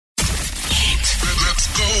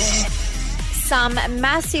some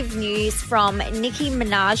massive news from Nicki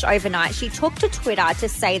Minaj overnight. She took to Twitter to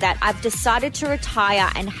say that I've decided to retire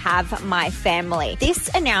and have my family. This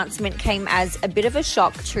announcement came as a bit of a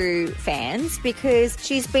shock to fans because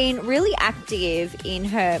she's been really active in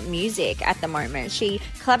her music at the moment. She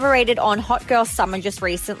collaborated on Hot Girl Summer just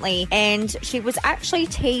recently, and she was actually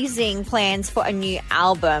teasing plans for a new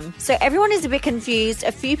album. So everyone is a bit confused.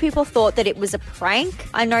 A few people thought that it was a prank.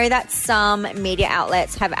 I know that some media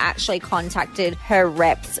outlets have actually contacted her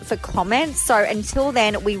reps for comments. So until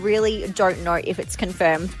then, we really don't know if it's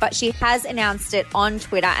confirmed. But she has announced it on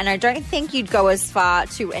Twitter, and I don't think you'd go as far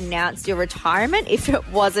to announce your retirement if it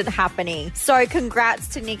wasn't happening. So congrats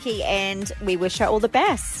to Nicki, and we wish her all the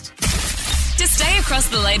best. To stay across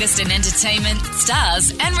the latest in entertainment,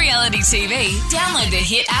 stars and reality TV, download the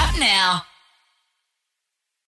Hit app now.